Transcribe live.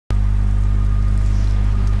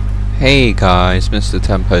Hey guys, Mr.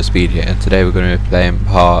 Tempo Speed here, and today we're going to be playing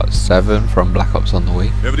part 7 from Black Ops on the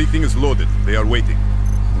Wii. Everything is loaded. They are waiting.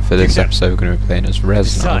 And for this episode we're going to be playing as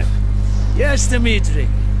Reznov. Yes, Dimitri.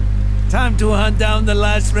 Time to hunt down the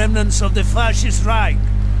last remnants of the fascist Reich.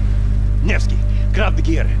 Nevsky, grab the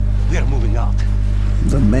gear. We are moving out.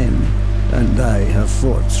 The men and I have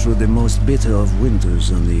fought through the most bitter of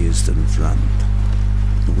winters on the Eastern Front.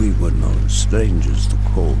 We were no strangers to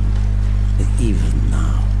cold, but even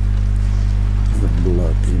now, the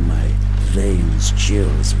blood in my veins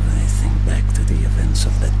chills when I think back to the events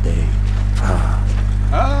of that day.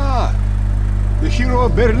 The hero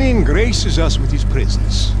of Berlin graces us with his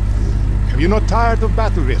presence. Have you not tired of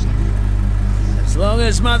battle, Reznov? As long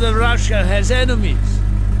as Mother Russia has enemies,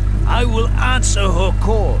 I will answer her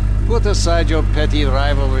call. Put aside your petty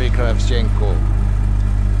rivalry, Kravchenko.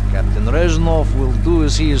 Captain Reznov will do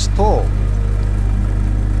as he is told.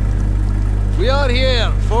 We are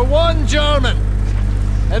here for one German,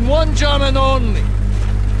 and one German only,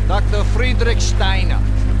 Dr. Friedrich Steiner.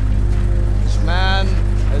 This man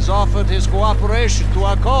has offered his cooperation to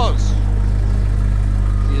our cause.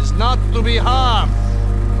 He is not to be harmed.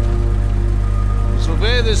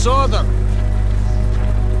 Disobey this order,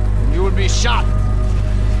 and you will be shot.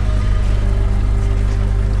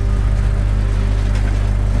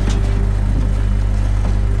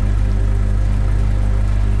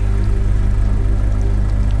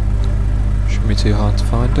 Shouldn't be too hard to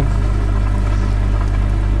find him.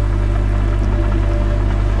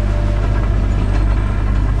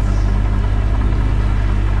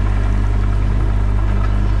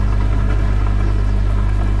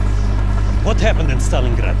 What happened in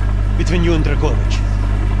Stalingrad between you and Dragovich?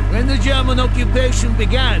 When the German occupation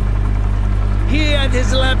began, he and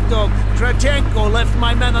his lapdog, Kravchenko, left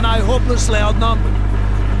my men and I hopelessly outnumbered.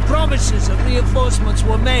 Promises of reinforcements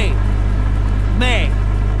were made,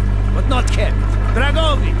 but not kept.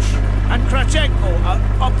 Dragovich and Kravchenko are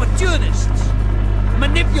opportunists,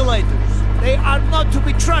 manipulators. They are not to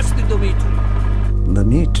be trusted, Dmitri.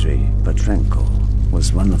 Dmitri Petrenko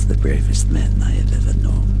was one of the bravest men I have ever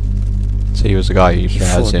known. So he was the guy who usually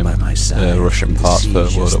has him Russian parts for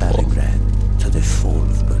World of War. To the fall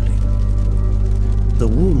of Berlin. The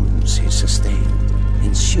wounds he sustained,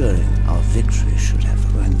 ensuring our victory, should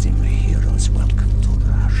have earned him a hero's welcome to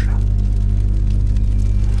Russia.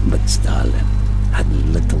 But Stalin had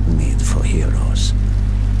little need for heroes.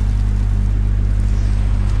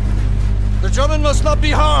 The German must not be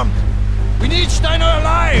harmed. We need Steiner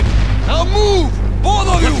alive. Now move, both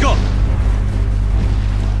of you. Let's go.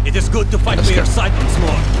 It is good to fight for your side once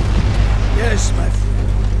more. Yes, my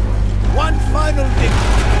friend. One final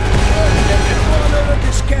victory. Let it fall over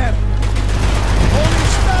this camp. Only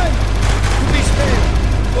time to be spared.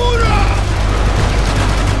 Hoorah!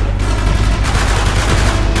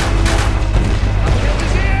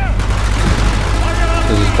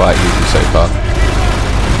 This is quite easy so far.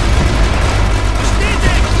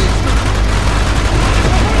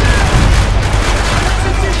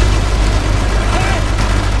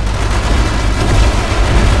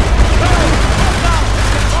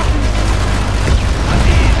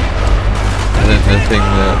 The thing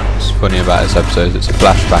that's funny about this episode is it's a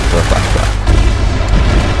flashback of a flashback.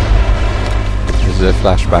 This is a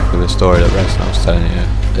flashback of a story that Reznov was telling you,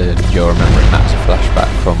 and you're remembering that's a flashback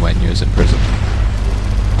from when you was in prison.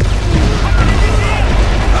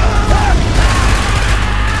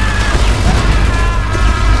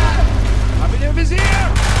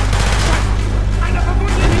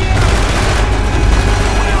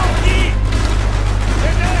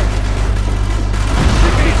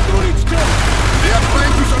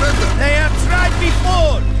 They have tried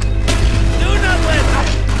before. Do not let them.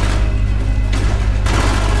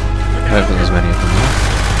 I don't think there's many of them left.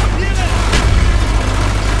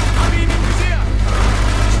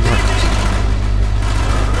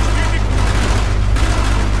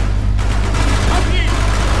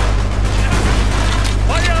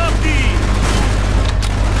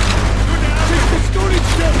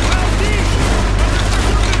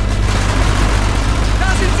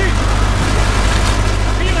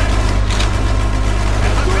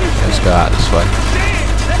 Let's go out this way.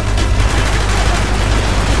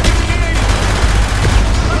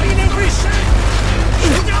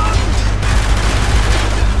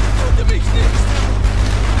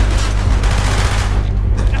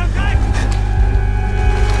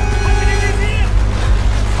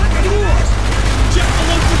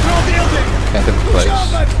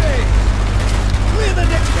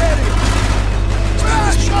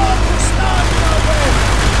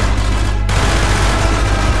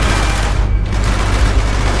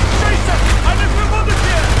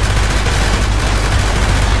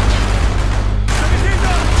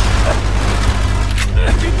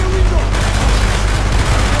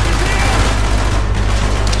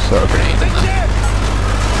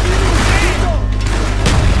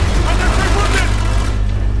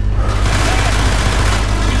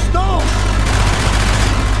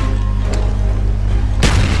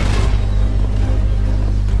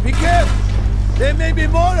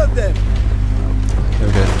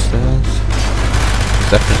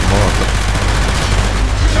 definitely more of them.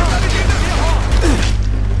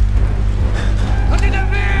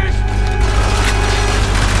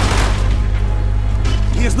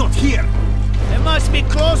 He is not here. They must be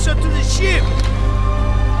closer to the ship.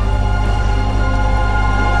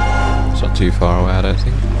 It's not too far away, I don't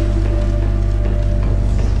think.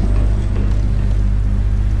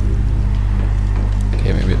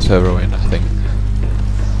 Okay, maybe it's further away, I think.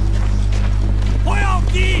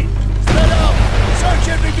 Spread out. Search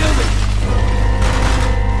every building.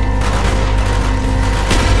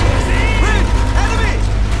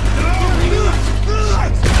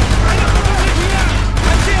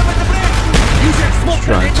 Let's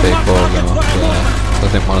try and take all of them up there. I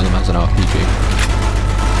think one of them has an RPG.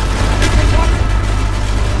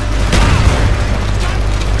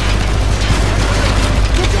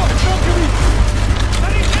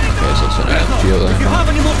 Okay, so it's an RPG up there. If you have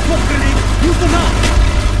any more smoke grenades, use them now.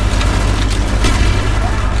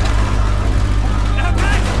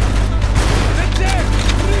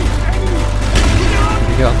 Did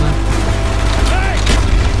you get on there?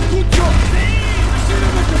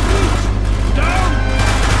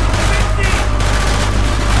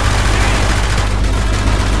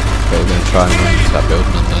 Okay, we're going to try and run into that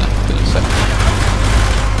building on the left in a second.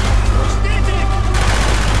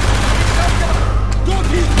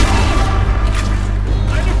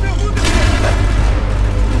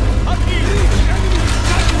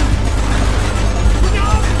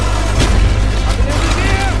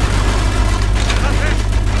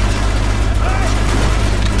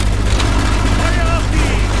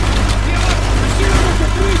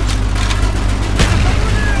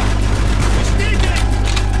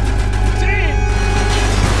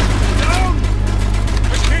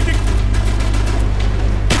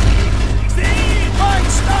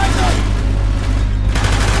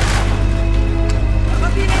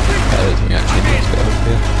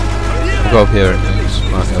 Go up here and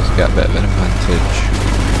might be able to get a bit of an advantage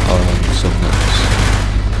on some that's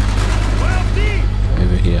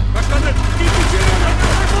over here.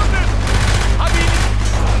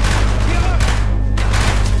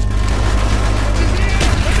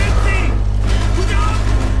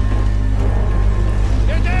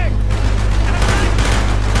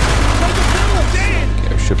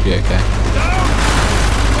 Okay, we should be okay.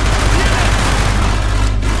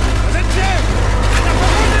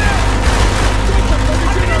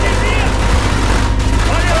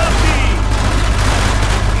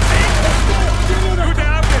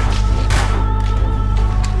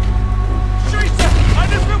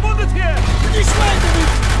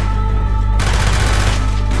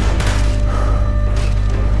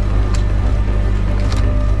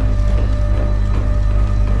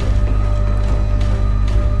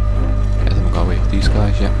 These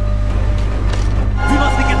guys, yeah. We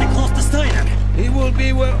must be getting close to Steiner. He will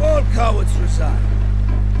be where all cowards reside.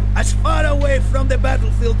 As far away from the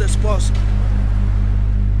battlefield as possible.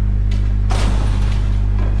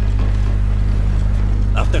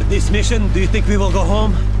 After this mission, do you think we will go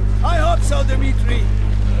home? I hope so, Dimitri.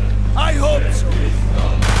 I hope so.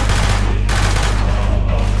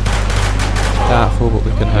 Doubtful, but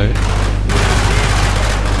we can hope.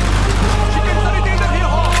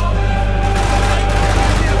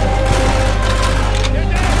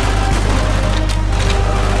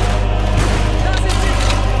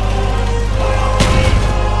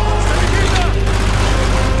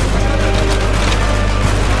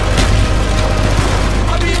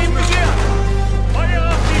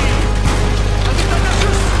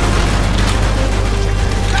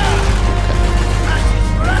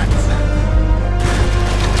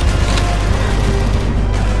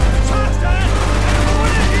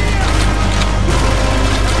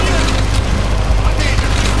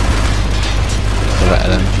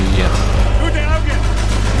 LMG, yeah.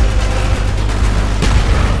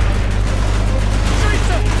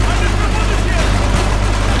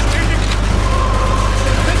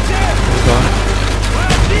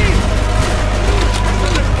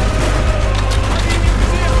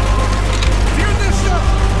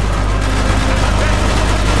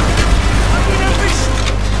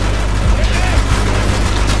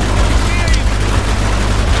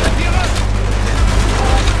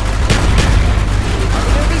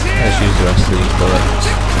 Let's use the rest of these bullets.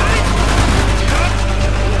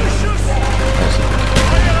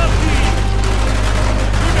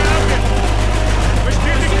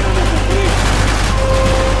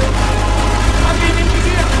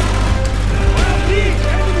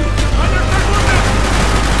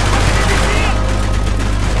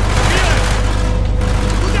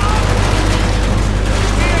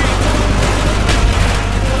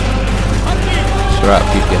 So we're at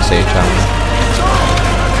PPSA channel.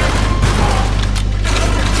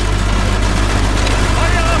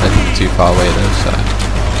 too far away though, so.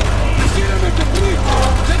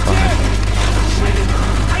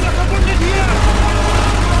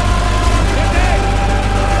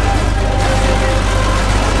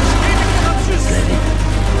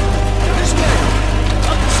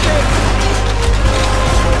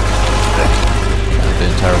 I'm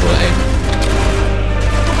doing terrible at aim.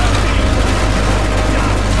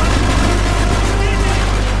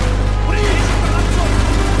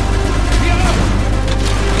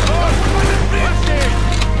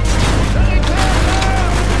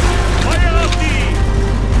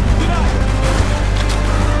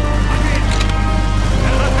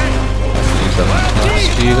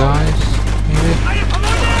 To you guys, maybe?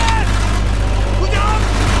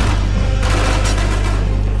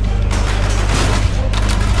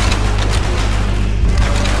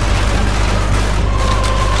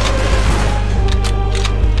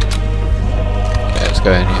 Okay, let's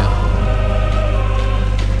go in here.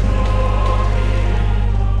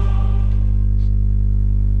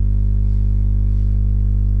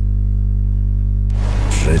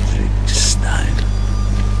 Frederick Steiner.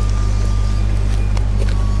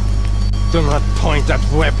 Do not point that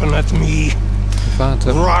weapon at me, Found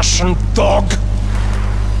him. Russian dog!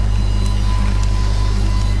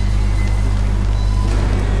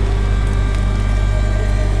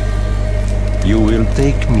 You will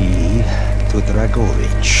take me to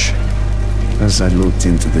Dragovich. As I looked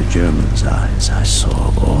into the German's eyes, I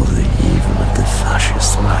saw all the evil of the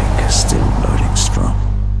fascist Reich still burning strong.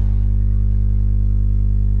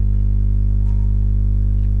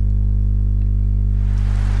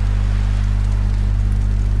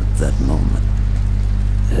 At that moment,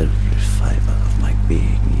 every fiber of my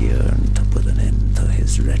being yearned to put an end to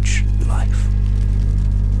his wretched life.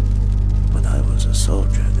 But I was a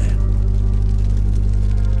soldier then.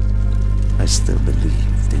 I still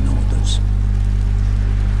believed in orders.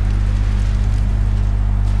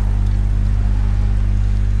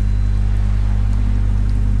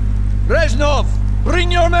 Reznov,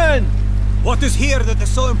 bring your men! What is here that is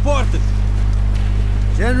so important?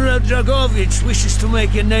 General Dragovich wishes to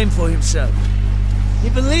make a name for himself. He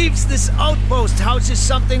believes this outpost houses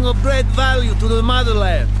something of great value to the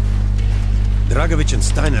motherland. Dragovich and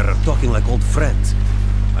Steiner are talking like old friends.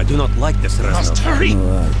 I do not like this, Must Reznov. hurry!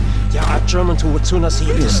 There are Germans who would sooner see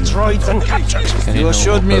you destroyed than captured. You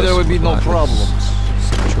assured me there would be no problems.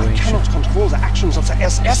 I cannot control the actions of the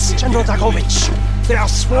SS, General Dragovich. They are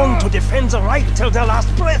sworn to defend the Reich till their last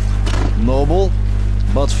breath. Noble,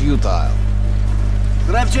 but futile.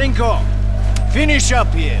 Kravchenko, finish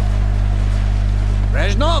up here.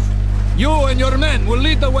 Reznov, you and your men will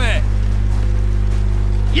lead the way.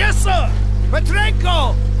 Yes, sir!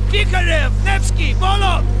 Petrenko! Pikarev! Nevsky!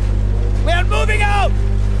 Volok! We are moving out!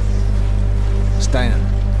 Steiner,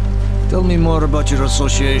 tell me more about your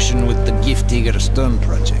association with the Giftiger Stern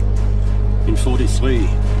project. In 43,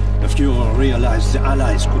 the Führer realized the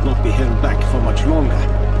Allies could not be held back for much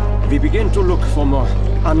longer. We began to look for more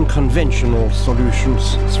unconventional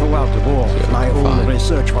solutions throughout the war. My own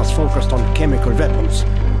research was focused on chemical weapons.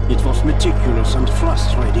 It was meticulous and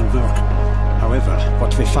frustrating work. However,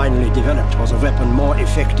 what we finally developed was a weapon more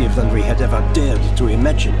effective than we had ever dared to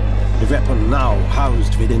imagine. The weapon now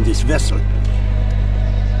housed within this vessel.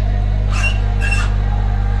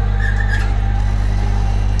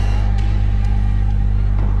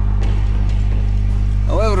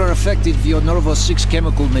 However effective your Nervo 6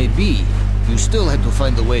 chemical may be, you still had to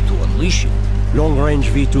find a way to unleash it. Long-range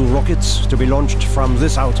V2 rockets to be launched from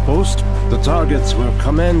this outpost. The targets were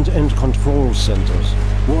command and control centers.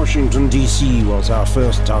 Washington, D.C. was our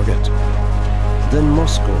first target. Then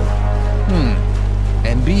Moscow.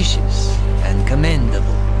 Ambitious and commendable,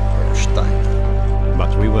 Herr Steiner.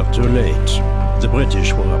 But we were too late. The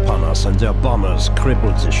British were upon us and their bombers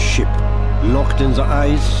crippled the ship. Locked in the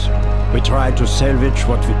ice, we tried to salvage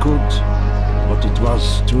what we could, but it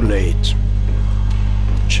was too late.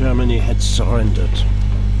 Germany had surrendered,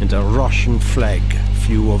 and a Russian flag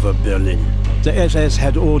flew over Berlin. The SS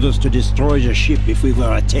had orders to destroy the ship if we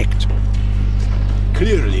were attacked.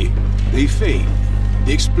 Clearly, they failed.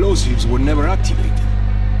 The explosives were never activated.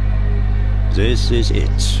 This is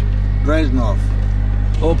it. Reznov,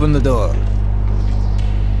 open the door.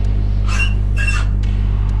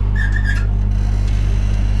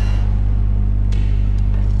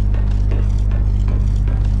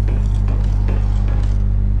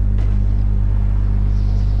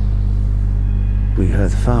 We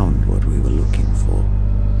had found what we were looking for.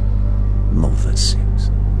 Nova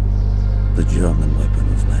 6. The German weapon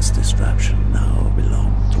of mass destruction now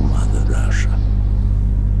belonged to Mother Russia.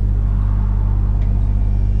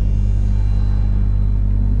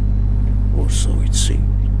 Or so it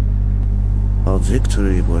seemed.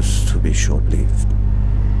 victory was to be short-lived.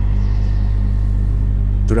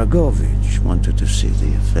 Dragovich wanted to see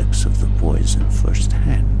the effects of the poison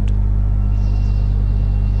firsthand.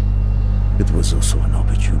 It was also an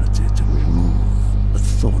opportunity to remove a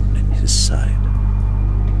thorn in his side.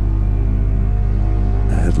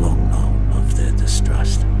 I had long known of their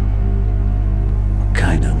distrust. What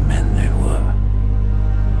kind of men they were.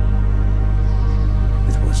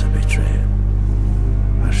 It was a betrayal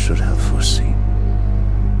I should have foreseen.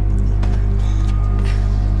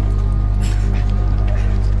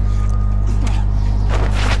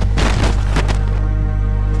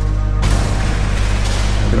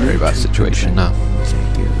 Very bad situation now. Was a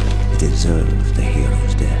hero. He deserved the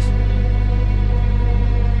hero's death.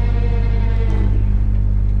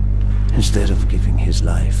 Instead of giving his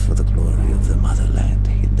life for the glory of the motherland,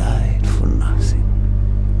 he died for nothing.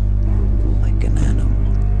 Like an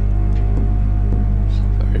animal. It's a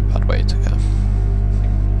very bad way to go.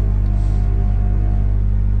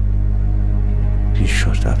 He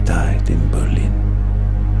should have died in Berlin.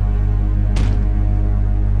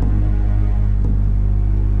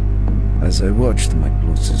 As I watched my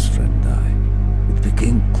closest friend die, it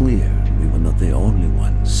became clear we were not the only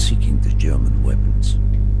ones seeking the German weapons.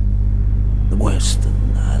 The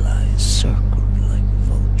Western allies circled like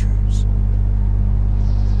vultures.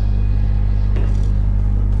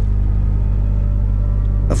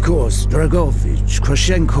 Of course, Dragovich,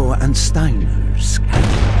 Krashenko, and Steiner scattered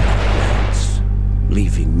their plans,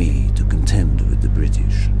 leaving me to contend with the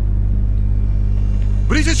British.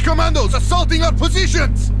 British commandos assaulting our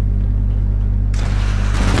positions!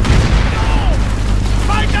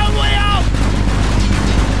 Find our way out!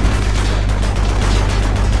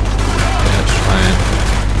 Yeah, try and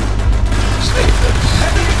save this.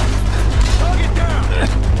 Target down!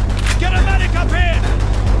 Get a medic up here!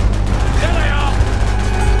 There they are!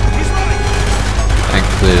 He's right!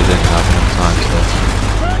 Thankfully they didn't have enough time to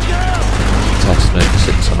test Nuke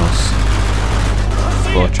 6 on us.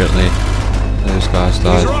 Fortunately, those guys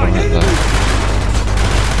died from it though.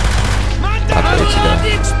 Bad way to go.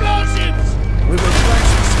 We will crash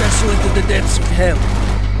this vessel into the depths of hell.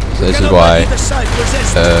 So this is why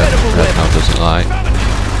Rednow doesn't like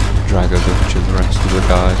Dragovich and the rest of the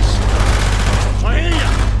guys.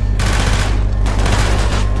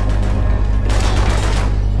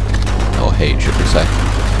 Or hate, should we say.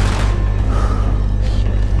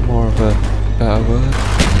 More of a better word.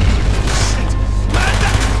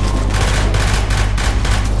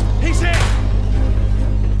 He's hit!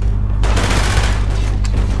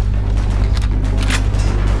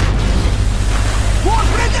 More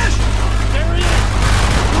British! There he is!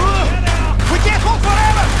 We can't hold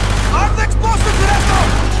forever! Armed explosives, Resto!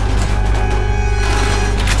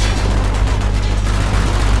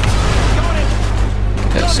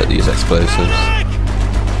 Let's set these explosives.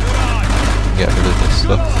 Get rid of this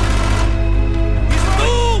stuff.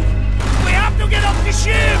 Move! We have to get off the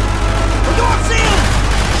ship! The door's sealed!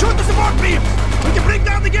 Shoot the support beams! We can bring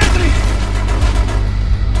down the gantry!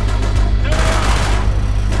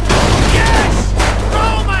 Yes!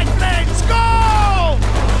 Go, my friends, go!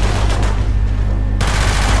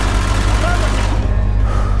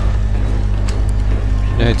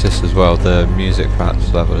 Notice as well the music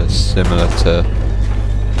patch level is similar to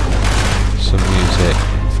some music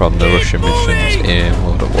from the Russian missions in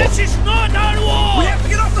World at War. This is not our war! We have to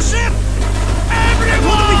get off the ship!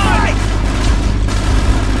 Everyone!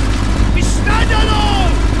 We stand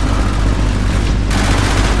alone!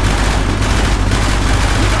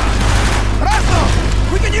 Rasto!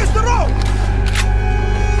 We can use the rope!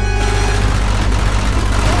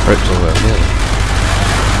 Rips all over here.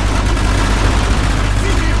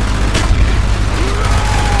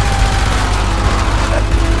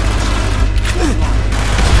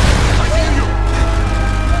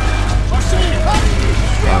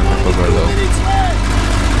 Recover a little.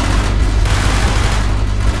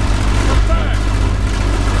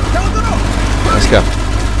 Let's go.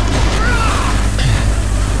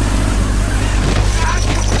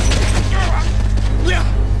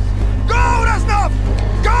 Go, Reznov!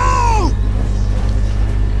 Go!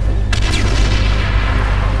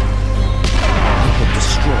 But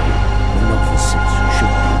destroyed the Nova 6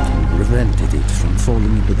 shipment and prevented it from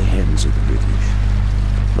falling into the hands of the British.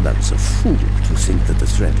 But I was a fool to think that the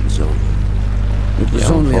threat was over. It was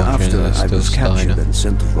only after I was captured and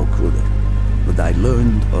sent to Vorkuta that I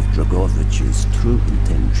learned of Dragovich's true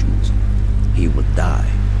intentions. He would die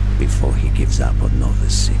before he gives up on Nova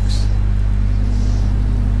 6.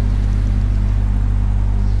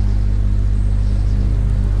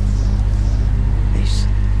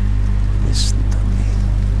 Listen to me.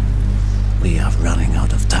 We are running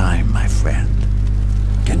out of time, my friend.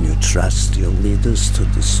 trust your leaders to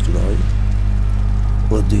destroy?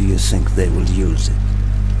 Or do you think they will use it?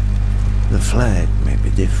 The flag may be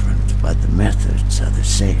different, but the methods are the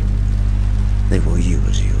same. They will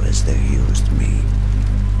use you as they used me.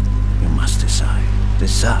 You must decide.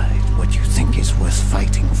 Decide what you think is worth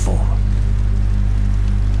fighting for.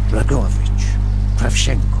 Dragovich,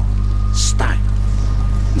 Kravchenko, Stein.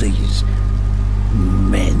 These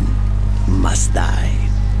men must die.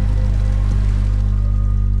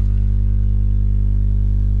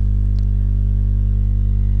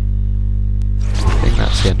 I think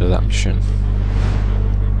that's the end of that mission.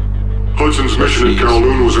 Hudson's mission in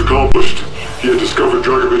Kowloon was accomplished. He had discovered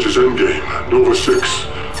Dragovich's endgame, Nova 6.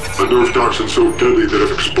 A nerve toxin so deadly that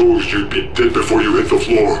if exposed, you'd be dead before you hit the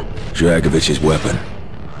floor. Dragovich's weapon.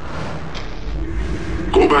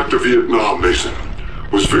 Go back to Vietnam, Mason.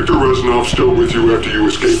 Was Viktor Reznov still with you after you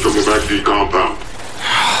escaped from the MACD compound?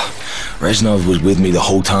 Reznov was with me the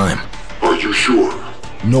whole time. Are you sure?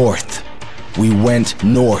 North. We went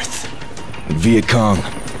north. Viet Cong.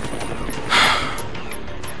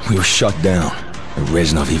 We were shut down. And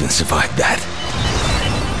Reznov even survived that.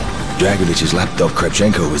 Dragovich's lapdog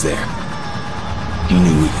Kravchenko was there. He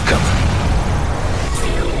knew we were coming.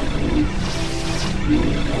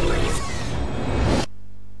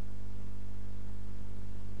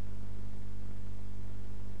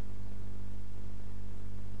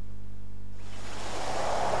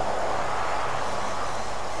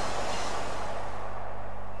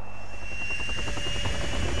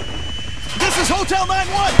 This is Hotel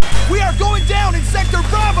 9-1! We are going down in Sector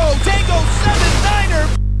Bravo! Tango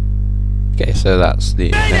 7-9er! Okay, so that's the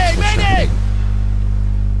next mission.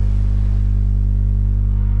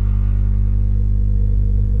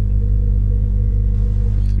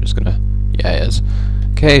 I'm just gonna... yeah, it is.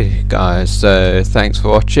 Okay, guys, so thanks for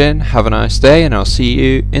watching, have a nice day, and I'll see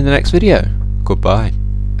you in the next video. Goodbye.